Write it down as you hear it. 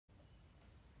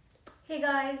Hey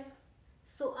guys,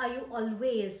 so are you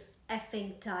always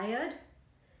effing tired?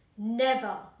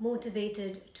 Never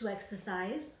motivated to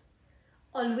exercise?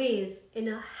 Always in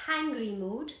a hangry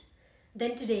mood?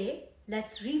 Then today,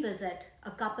 let's revisit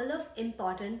a couple of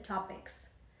important topics.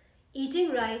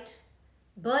 Eating right,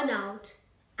 burnout,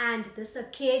 and the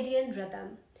circadian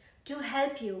rhythm to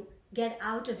help you get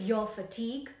out of your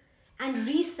fatigue and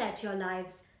reset your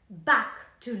lives back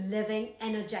to living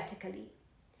energetically.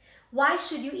 Why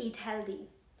should you eat healthy?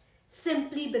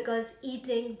 Simply because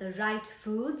eating the right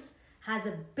foods has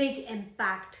a big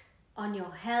impact on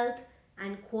your health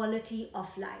and quality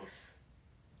of life.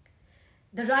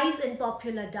 The rise in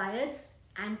popular diets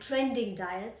and trending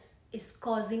diets is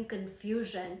causing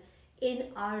confusion in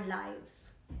our lives.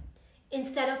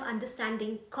 Instead of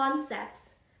understanding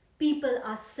concepts, people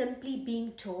are simply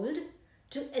being told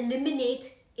to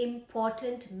eliminate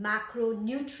important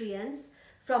macronutrients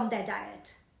from their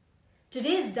diet.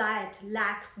 Today's diet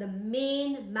lacks the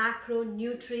main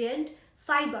macronutrient,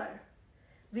 fiber.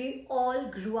 We all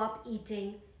grew up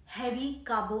eating heavy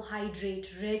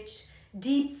carbohydrate-rich,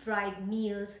 deep-fried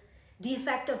meals, the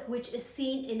effect of which is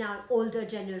seen in our older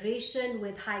generation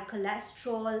with high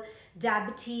cholesterol,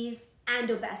 diabetes, and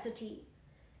obesity.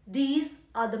 These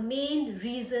are the main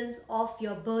reasons of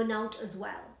your burnout as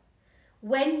well.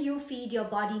 When you feed your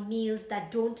body meals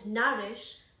that don't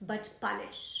nourish but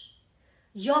punish,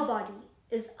 your body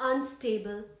is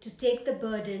unstable to take the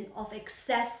burden of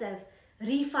excessive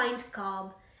refined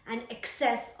carb and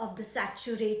excess of the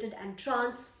saturated and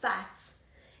trans fats.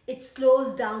 It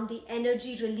slows down the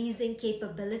energy releasing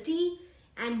capability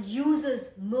and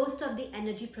uses most of the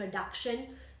energy production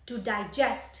to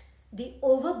digest the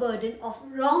overburden of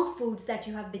wrong foods that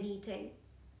you have been eating.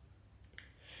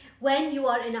 When you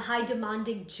are in a high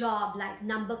demanding job like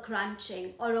number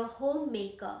crunching or a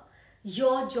homemaker,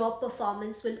 your job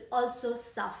performance will also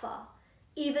suffer,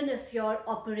 even if you're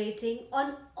operating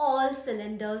on all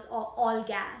cylinders or all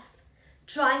gas,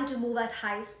 trying to move at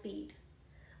high speed.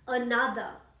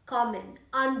 Another common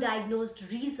undiagnosed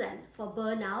reason for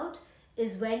burnout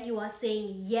is when you are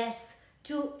saying yes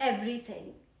to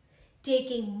everything,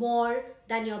 taking more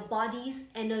than your body's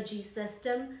energy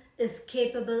system is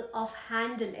capable of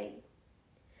handling.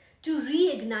 To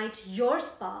reignite your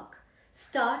spark,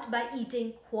 start by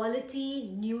eating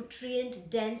quality,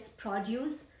 nutrient-dense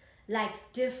produce like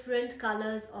different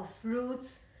colors of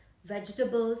fruits,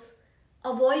 vegetables,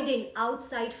 avoiding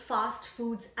outside fast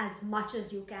foods as much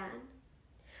as you can.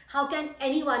 How can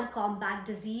anyone combat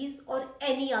disease or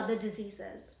any other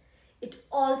diseases? It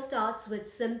all starts with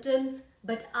symptoms,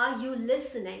 but are you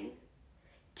listening?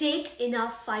 Take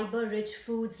enough fiber-rich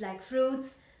foods like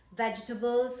fruits,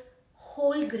 vegetables,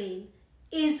 whole grain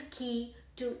is key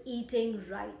to eating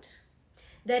right.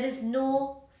 There is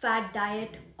no fad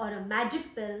diet or a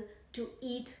magic pill to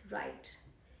eat right.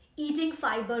 Eating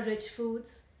fiber-rich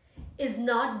foods is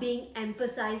not being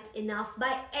emphasized enough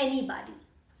by anybody.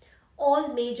 All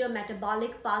major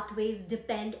metabolic pathways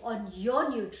depend on your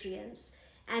nutrients,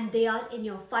 and they are in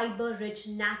your fiber-rich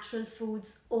natural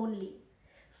foods only.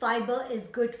 Fiber is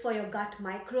good for your gut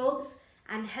microbes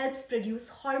and helps produce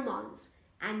hormones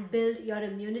and build your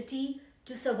immunity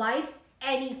to survive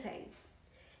anything.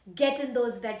 Get in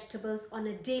those vegetables on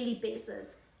a daily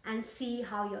basis and see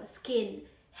how your skin,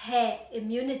 hair,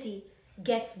 immunity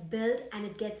gets built and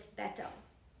it gets better.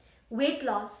 Weight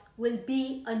loss will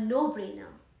be a no-brainer.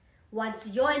 Once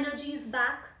your energy is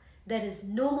back, there is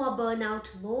no more burnout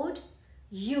mode.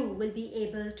 You will be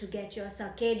able to get your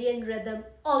circadian rhythm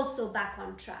also back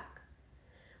on track.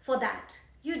 For that,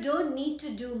 you don't need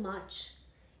to do much.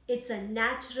 It's a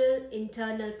natural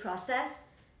internal process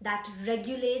that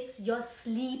regulates your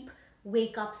sleep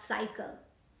wake-up cycle.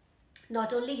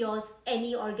 Not only yours,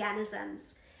 any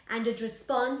organisms, and it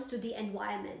responds to the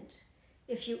environment.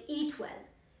 If you eat well,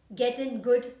 get in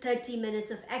good 30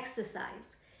 minutes of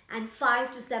exercise and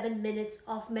 5 to 7 minutes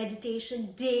of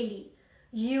meditation daily,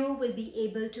 you will be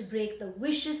able to break the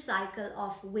vicious cycle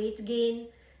of weight gain,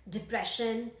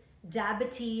 depression,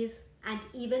 diabetes, and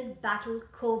even battle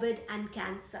COVID and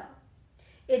cancer.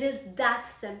 It is that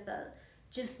simple.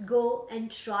 Just go and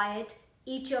try it.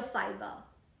 Eat your fiber.